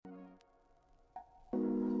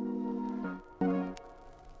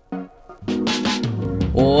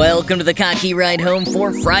Welcome to the Cocky Ride Home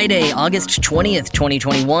for Friday, August 20th,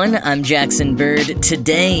 2021. I'm Jackson Bird.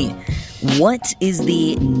 Today, what is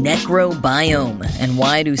the Necrobiome, and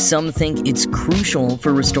why do some think it's crucial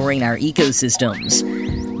for restoring our ecosystems?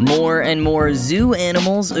 More and more zoo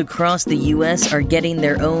animals across the U.S. are getting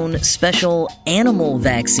their own special animal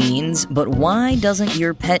vaccines, but why doesn't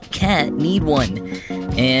your pet cat need one?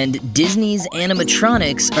 And Disney's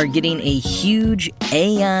animatronics are getting a huge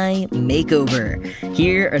AI makeover.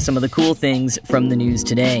 Here are some of the cool things from the news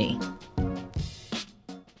today.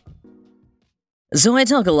 So I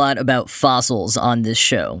talk a lot about fossils on this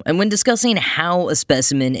show, and when discussing how a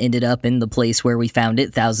specimen ended up in the place where we found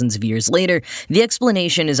it thousands of years later, the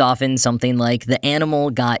explanation is often something like the animal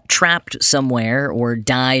got trapped somewhere or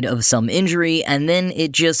died of some injury, and then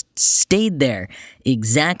it just stayed there,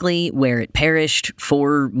 exactly where it perished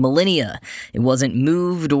for millennia. It wasn't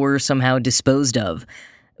moved or somehow disposed of.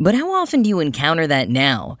 But how often do you encounter that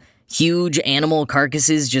now? Huge animal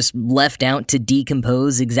carcasses just left out to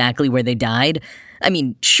decompose exactly where they died? I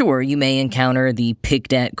mean, sure, you may encounter the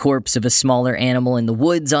picked-at corpse of a smaller animal in the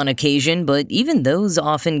woods on occasion, but even those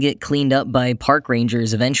often get cleaned up by park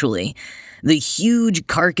rangers eventually. The huge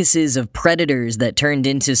carcasses of predators that turned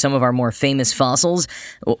into some of our more famous fossils,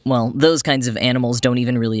 well, those kinds of animals don't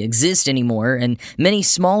even really exist anymore, and many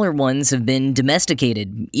smaller ones have been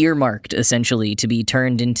domesticated, earmarked, essentially, to be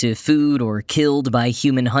turned into food or killed by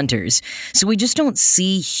human hunters. So we just don't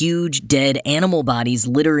see huge dead animal bodies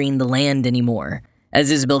littering the land anymore. As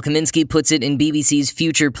Isabel Kaminsky puts it in BBC's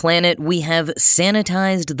Future Planet, we have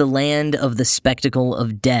sanitized the land of the spectacle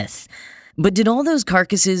of death. But did all those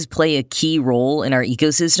carcasses play a key role in our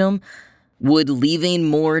ecosystem? Would leaving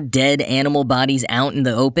more dead animal bodies out in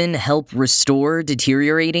the open help restore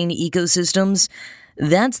deteriorating ecosystems?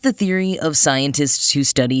 That's the theory of scientists who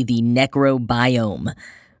study the necrobiome.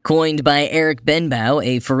 Coined by Eric Benbow,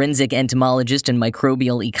 a forensic entomologist and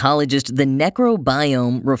microbial ecologist, the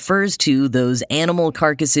necrobiome refers to those animal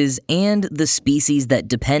carcasses and the species that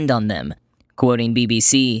depend on them. Quoting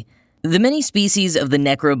BBC, "The many species of the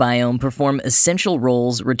necrobiome perform essential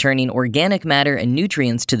roles returning organic matter and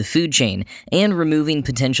nutrients to the food chain and removing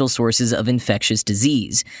potential sources of infectious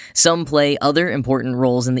disease. Some play other important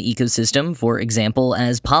roles in the ecosystem, for example,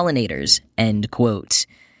 as pollinators." End quote.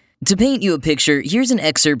 To paint you a picture, here's an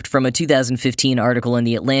excerpt from a 2015 article in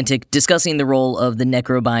The Atlantic discussing the role of the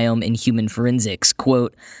necrobiome in human forensics.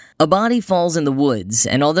 Quote, "A body falls in the woods,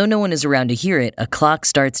 and although no one is around to hear it, a clock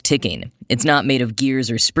starts ticking. It's not made of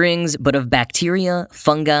gears or springs, but of bacteria,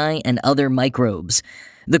 fungi, and other microbes.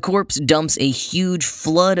 The corpse dumps a huge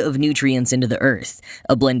flood of nutrients into the earth,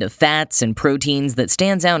 a blend of fats and proteins that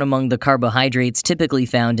stands out among the carbohydrates typically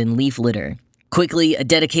found in leaf litter. Quickly, a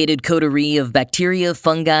dedicated coterie of bacteria,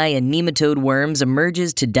 fungi, and nematode worms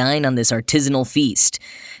emerges to dine on this artisanal feast.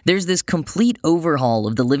 There's this complete overhaul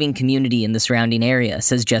of the living community in the surrounding area,"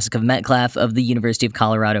 says Jessica Metcalf of the University of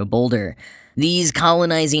Colorado Boulder. "These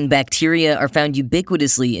colonizing bacteria are found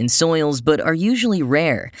ubiquitously in soils, but are usually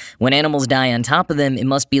rare. When animals die on top of them, it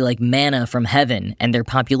must be like manna from heaven, and their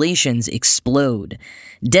populations explode.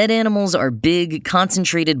 Dead animals are big,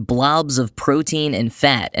 concentrated blobs of protein and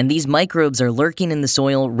fat, and these microbes are lurking in the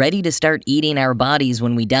soil, ready to start eating our bodies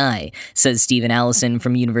when we die," says Stephen Allison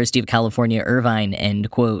from University of California, Irvine,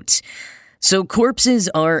 end quote. So corpses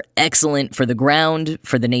are excellent for the ground,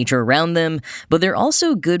 for the nature around them, but they're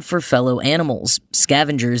also good for fellow animals,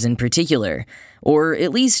 scavengers in particular. Or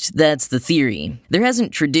at least that's the theory. There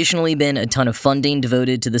hasn't traditionally been a ton of funding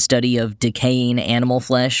devoted to the study of decaying animal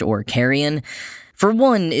flesh or carrion. For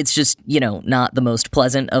one, it's just, not the most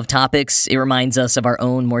pleasant of topics. It reminds us of our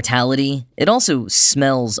own mortality. It also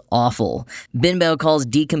smells awful. Benbow calls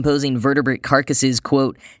decomposing vertebrate carcasses,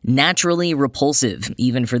 quote, "naturally repulsive,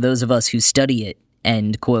 even for those of us who study it,"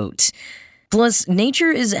 end quote. Plus,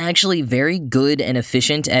 nature is actually very good and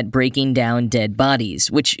efficient at breaking down dead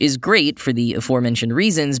bodies, which is great for the aforementioned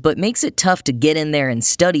reasons, but makes it tough to get in there and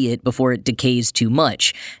study it before it decays too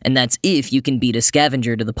much, and that's if you can beat a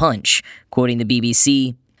scavenger to the punch. Quoting the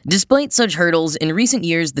BBC, "Despite such hurdles, in recent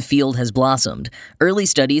years the field has blossomed. Early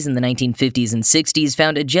studies in the 1950s and 60s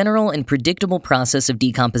found a general and predictable process of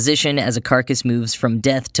decomposition as a carcass moves from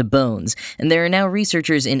death to bones, and there are now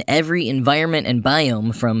researchers in every environment and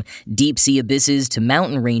biome, from deep-sea abysses to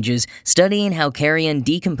mountain ranges, studying how carrion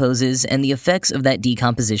decomposes and the effects of that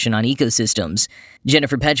decomposition on ecosystems."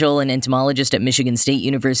 Jennifer Petchel, an entomologist at Michigan State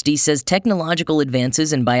University, says technological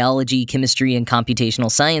advances in biology, chemistry, and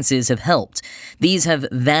computational sciences have helped. These have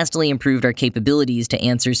vastly improved our capabilities to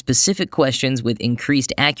answer specific questions with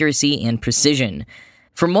increased accuracy and precision.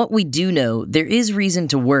 From what we do know, there is reason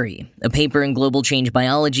to worry. A paper in Global Change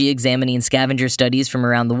Biology examining scavenger studies from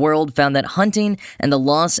around the world found that hunting and the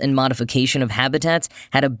loss and modification of habitats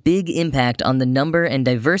had a big impact on the number and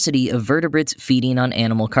diversity of vertebrates feeding on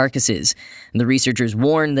animal carcasses. The researchers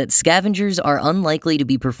warn that scavengers are unlikely to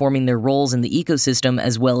be performing their roles in the ecosystem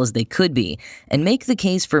as well as they could be, and make the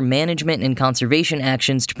case for management and conservation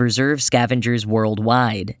actions to preserve scavengers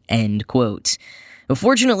worldwide. End quote.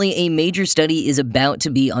 Fortunately, a major study is about to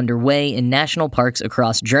be underway in national parks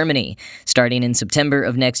across Germany. Starting in September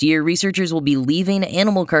of next year, researchers will be leaving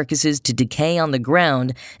animal carcasses to decay on the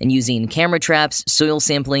ground and using camera traps, soil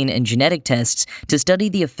sampling, and genetic tests to study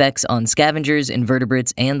the effects on scavengers,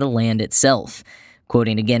 invertebrates, and the land itself.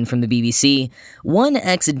 Quoting again from the BBC, "One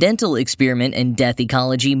accidental experiment in death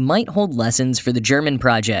ecology might hold lessons for the German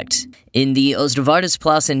project. In the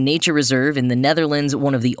Oostvaardersplassen Nature Reserve in the Netherlands,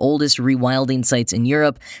 one of the oldest rewilding sites in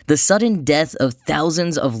Europe, the sudden death of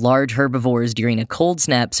thousands of large herbivores during a cold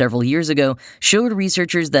snap several years ago showed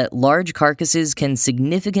researchers that large carcasses can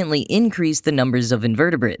significantly increase the numbers of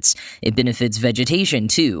invertebrates. It benefits vegetation,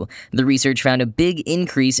 too. The research found a big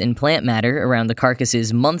increase in plant matter around the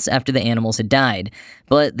carcasses months after the animals had died.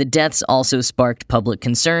 But the deaths also sparked public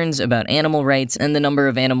concerns about animal rights, and the number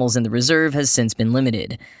of animals in the reserve has since been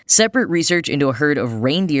limited. Separate research into a herd of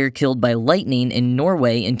reindeer killed by lightning in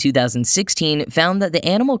Norway in 2016 found that the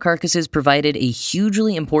animal carcasses provided a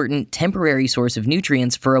hugely important temporary source of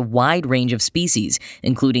nutrients for a wide range of species,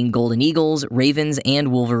 including golden eagles, ravens,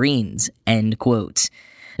 and wolverines." End quote.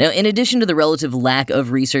 Now, in addition to the relative lack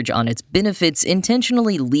of research on its benefits,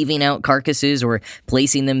 intentionally leaving out carcasses or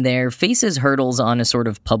placing them there faces hurdles on a sort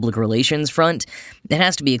of public relations front. It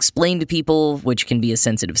has to be explained to people, which can be a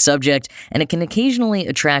sensitive subject, and it can occasionally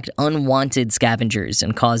attract unwanted scavengers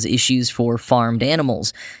and cause issues for farmed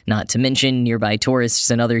animals, not to mention nearby tourists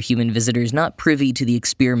and other human visitors not privy to the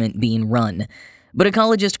experiment being run. But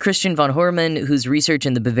ecologist Christian von Hormann, whose research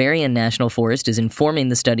in the Bavarian National Forest is informing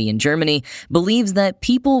the study in Germany, believes that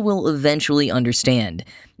people will eventually understand.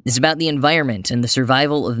 It's about the environment and the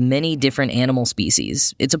survival of many different animal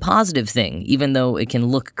species. It's a positive thing, even though it can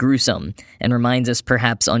look gruesome, and reminds us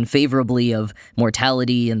perhaps unfavorably of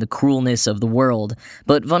mortality and the cruelness of the world.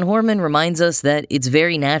 But von Hormann reminds us that it's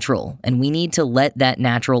very natural, and we need to let that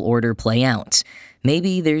natural order play out.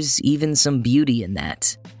 Maybe there's even some beauty in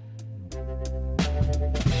that.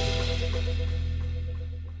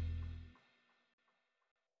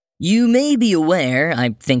 You may be aware,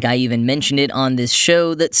 I think I even mentioned it on this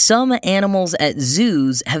show, that some animals at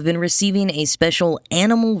zoos have been receiving a special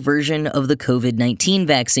animal version of the COVID-19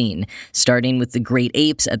 vaccine, starting with the great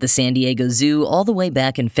apes at the San Diego Zoo all the way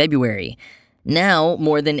back in February. Now,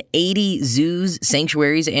 more than 80 zoos,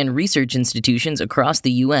 sanctuaries, and research institutions across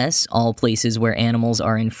the U.S., all places where animals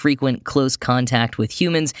are in frequent close contact with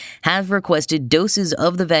humans, have requested doses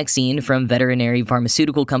of the vaccine from veterinary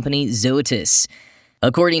pharmaceutical company Zoetis.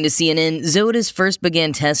 According to CNN, Zoetis first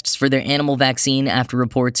began tests for their animal vaccine after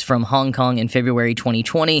reports from Hong Kong in February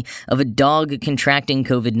 2020 of a dog contracting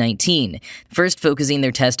COVID-19, first focusing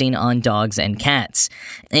their testing on dogs and cats.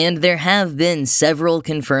 And there have been several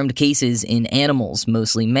confirmed cases in animals,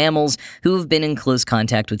 mostly mammals, who have been in close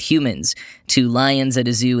contact with humans. 2 lions at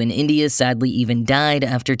a zoo in India sadly even died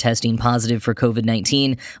after testing positive for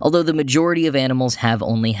COVID-19, although the majority of animals have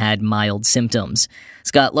only had mild symptoms.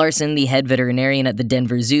 Scott Larson, the head veterinarian at the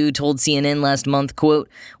Denver Zoo, told CNN last month, quote,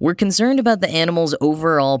 "We're concerned about the animals'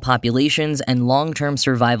 overall populations and long-term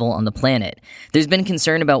survival on the planet. There's been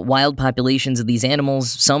concern about wild populations of these animals,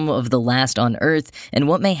 some of the last on Earth, and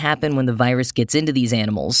what may happen when the virus gets into these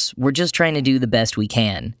animals. We're just trying to do the best we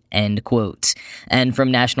can." End quote. And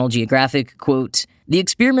from National Geographic, quote, "The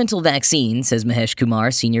experimental vaccine," says Mahesh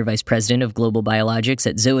Kumar, Senior Vice President of Global Biologics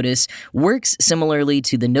at Zoetis, "works similarly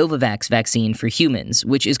to the Novavax vaccine for humans,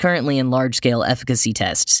 which is currently in large-scale efficacy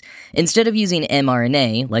tests. Instead of using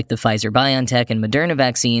mRNA, like the Pfizer-BioNTech and Moderna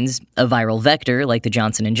vaccines, a viral vector, like the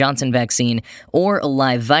Johnson & Johnson vaccine, or a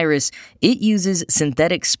live virus, it uses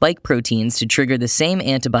synthetic spike proteins to trigger the same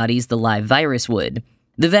antibodies the live virus would.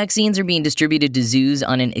 The vaccines are being distributed to zoos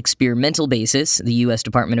on an experimental basis. The U.S.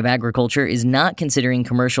 Department of Agriculture is not considering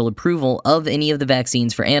commercial approval of any of the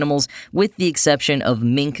vaccines for animals, with the exception of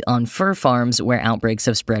mink on fur farms where outbreaks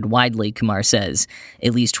have spread widely," Kumar says.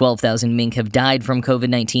 At least 12,000 mink have died from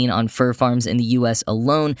COVID-19 on fur farms in the U.S.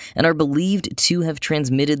 alone and are believed to have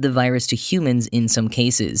transmitted the virus to humans in some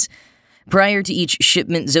cases. Prior to each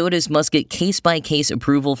shipment, Zoetis must get case-by-case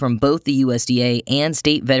approval from both the USDA and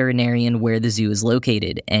state veterinarian where the zoo is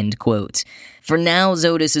located, end quote. For now,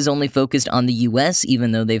 Zoetis is only focused on the US,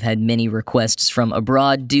 even though they've had many requests from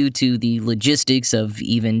abroad due to the logistics of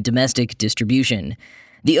even domestic distribution.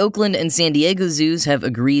 The Oakland and San Diego zoos have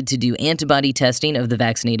agreed to do antibody testing of the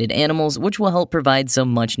vaccinated animals, which will help provide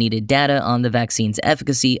some much-needed data on the vaccine's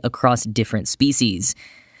efficacy across different species.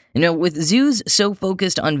 With zoos so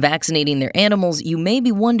focused on vaccinating their animals, you may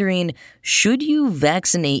be wondering, should you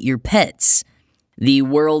vaccinate your pets? The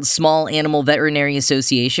World Small Animal Veterinary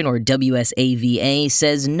Association, or WSAVA,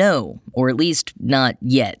 says no, or at least not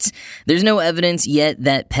yet. There's no evidence yet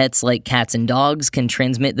that pets like cats and dogs can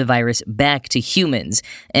transmit the virus back to humans,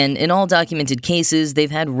 and in all documented cases,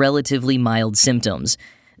 they've had relatively mild symptoms.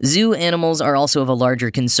 Zoo animals are also of a larger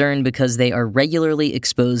concern because they are regularly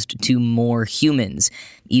exposed to more humans.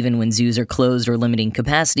 Even when zoos are closed or limiting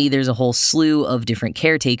capacity, there's a whole slew of different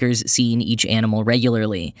caretakers seeing each animal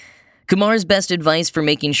regularly. Kumar's best advice for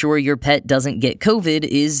making sure your pet doesn't get COVID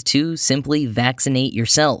is to simply vaccinate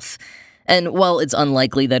yourself. And while it's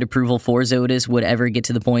unlikely that approval for Zoetis would ever get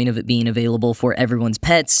to the point of it being available for everyone's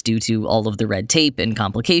pets due to all of the red tape and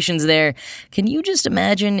complications there, can you just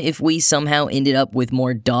imagine if we somehow ended up with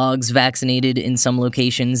more dogs vaccinated in some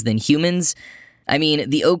locations than humans? I mean,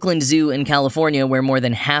 the Oakland Zoo in California, where more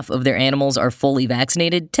than half of their animals are fully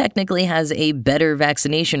vaccinated, technically has a better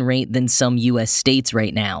vaccination rate than some U.S. states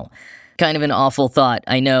right now. Kind of an awful thought,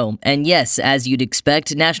 I know. And yes, as you'd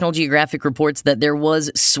expect, National Geographic reports that there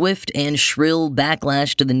was swift and shrill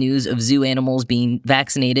backlash to the news of zoo animals being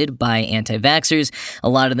vaccinated by anti-vaxxers. A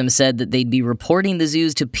lot of them said that they'd be reporting the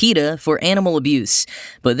zoos to PETA for animal abuse.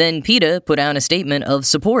 But then PETA put out a statement of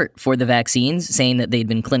support for the vaccines, saying that they'd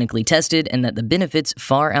been clinically tested and that the benefits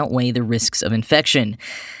far outweigh the risks of infection.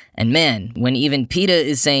 And man, when even PETA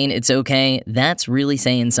is saying it's okay, that's really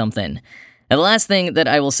saying something. Now, the last thing that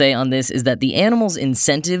I will say on this is that the animals'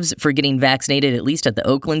 incentives for getting vaccinated, at least at the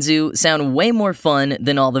Oakland Zoo, sound way more fun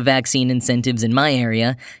than all the vaccine incentives in my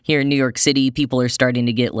area. Here in New York City, people are starting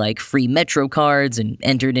to get free Metro cards and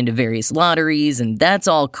entered into various lotteries, and that's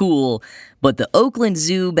all cool. But the Oakland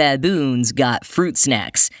Zoo baboons got fruit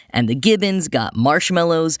snacks, and the gibbons got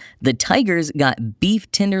marshmallows, the tigers got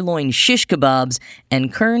beef tenderloin shish kebabs,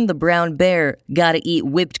 and Kern the brown bear got to eat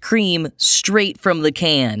whipped cream straight from the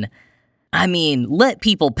can. I mean, let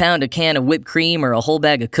people pound a can of whipped cream or a whole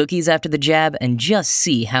bag of cookies after the jab and just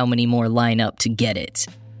see how many more line up to get it.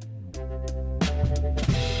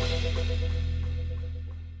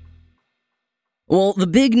 Well, the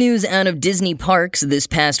big news out of Disney parks this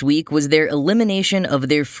past week was their elimination of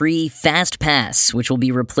their free Fast Pass, which will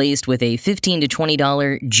be replaced with a $15 to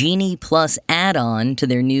 $20 Genie Plus add-on to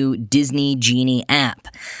their new Disney Genie app.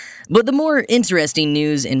 But the more interesting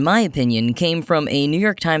news, in my opinion, came from a New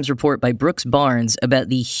York Times report by Brooks Barnes about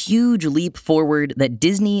the huge leap forward that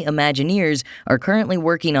Disney Imagineers are currently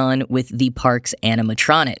working on with the park's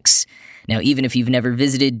animatronics. Now, even if you've never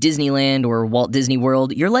visited Disneyland or Walt Disney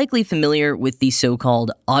World, you're likely familiar with the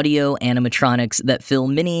so-called audio animatronics that fill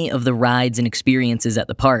many of the rides and experiences at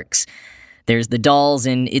the parks. There's the dolls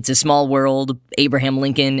in It's a Small World, Abraham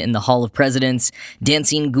Lincoln in the Hall of Presidents,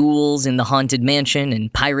 dancing ghouls in the Haunted Mansion,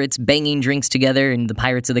 and pirates banging drinks together in the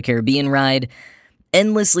Pirates of the Caribbean ride.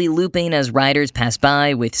 Endlessly looping as riders pass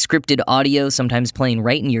by with scripted audio sometimes playing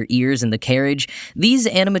right in your ears in the carriage, these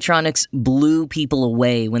animatronics blew people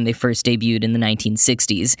away when they first debuted in the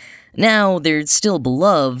 1960s. Now, they're still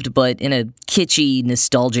beloved, but in a kitschy,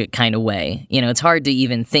 nostalgic kind of way. It's hard to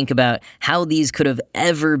even think about how these could have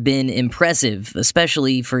ever been impressive,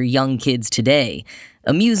 especially for young kids today.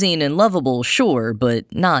 Amusing and lovable, sure, but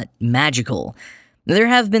not magical. There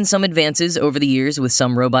have been some advances over the years, with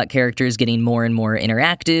some robot characters getting more and more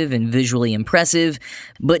interactive and visually impressive,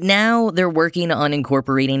 but now they're working on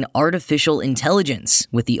incorporating artificial intelligence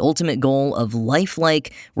with the ultimate goal of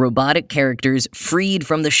lifelike robotic characters freed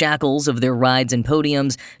from the shackles of their rides and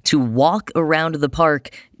podiums to walk around the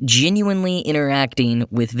park, genuinely interacting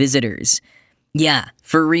with visitors. Yeah,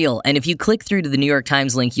 for real. And if you click through to the New York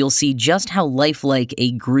Times link, you'll see just how lifelike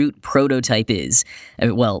a Groot prototype is.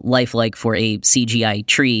 Well, lifelike for a CGI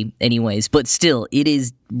tree anyways, but still, it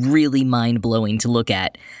is really mind-blowing to look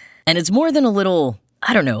at. And it's more than a little,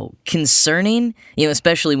 concerning,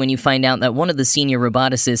 especially when you find out that one of the senior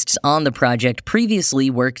roboticists on the project previously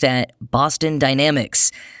worked at Boston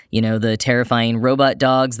Dynamics. The terrifying robot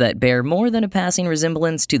dogs that bear more than a passing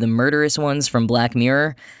resemblance to the murderous ones from Black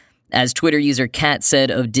Mirror. As Twitter user Kat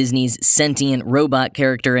said of Disney's sentient robot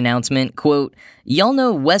character announcement, quote, "Y'all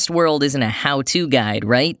know Westworld isn't a how-to guide,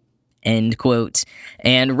 right? End quote.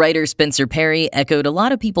 And writer Spencer Perry echoed a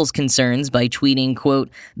lot of people's concerns by tweeting, quote,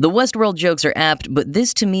 "The Westworld jokes are apt, but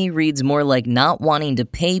this to me reads more like not wanting to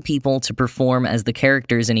pay people to perform as the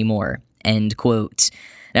characters anymore." End quote.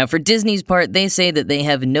 Now, for Disney's part, they say that they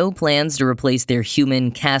have no plans to replace their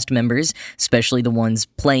human cast members, especially the ones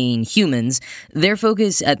playing humans. Their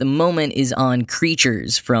focus at the moment is on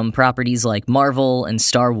creatures from properties like Marvel and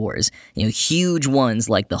Star Wars. Huge ones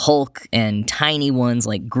like the Hulk and tiny ones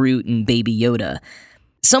like Groot and Baby Yoda.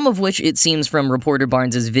 Some of which, it seems from reporter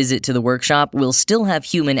Barnes's visit to the workshop, will still have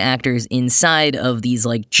human actors inside of these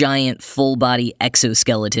giant full-body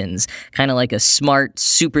exoskeletons, kind of like a smart,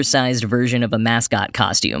 supersized version of a mascot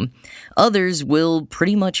costume. Others will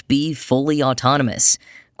pretty much be fully autonomous.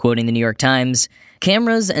 Quoting the New York Times,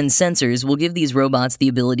 "Cameras and sensors will give these robots the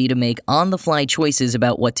ability to make on-the-fly choices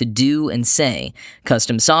about what to do and say.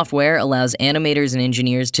 Custom software allows animators and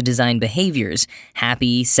engineers to design behaviors,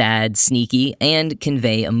 happy, sad, sneaky, and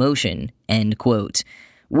convey emotion." End quote.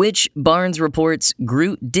 Which, Barnes reports,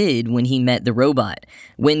 Groot did when he met the robot.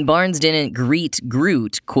 When Barnes didn't greet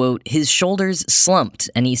Groot, quote, "His shoulders slumped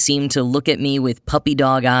and he seemed to look at me with puppy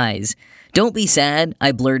dog eyes. 'Don't be sad,'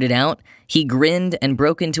 I blurted out. He grinned and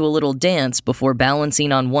broke into a little dance before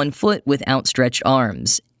balancing on one foot with outstretched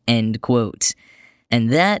arms." End quote. And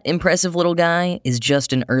that impressive little guy is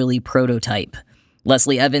just an early prototype.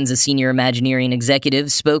 Leslie Evans, a senior Imagineering executive,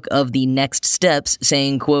 spoke of the next steps,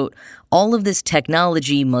 saying, quote, "All of this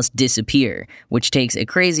technology must disappear, which takes a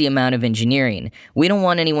crazy amount of engineering. We don't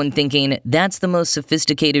want anyone thinking, that's the most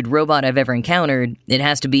sophisticated robot I've ever encountered. It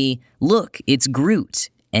has to be, look, it's Groot."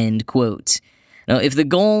 End quote. Now, if the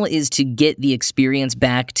goal is to get the experience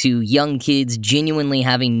back to young kids genuinely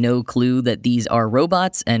having no clue that these are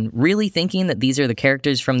robots and really thinking that these are the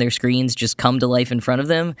characters from their screens just come to life in front of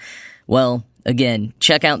them, well, again,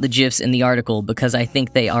 check out the GIFs in the article because I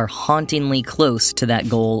think they are hauntingly close to that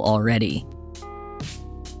goal already.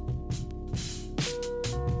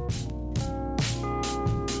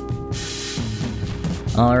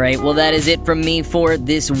 Alright, well that is it from me for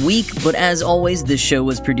this week, but as always, this show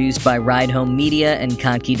was produced by Ride Home Media and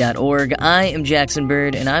Kottke.org. I am Jackson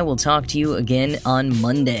Bird, and I will talk to you again on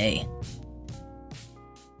Monday.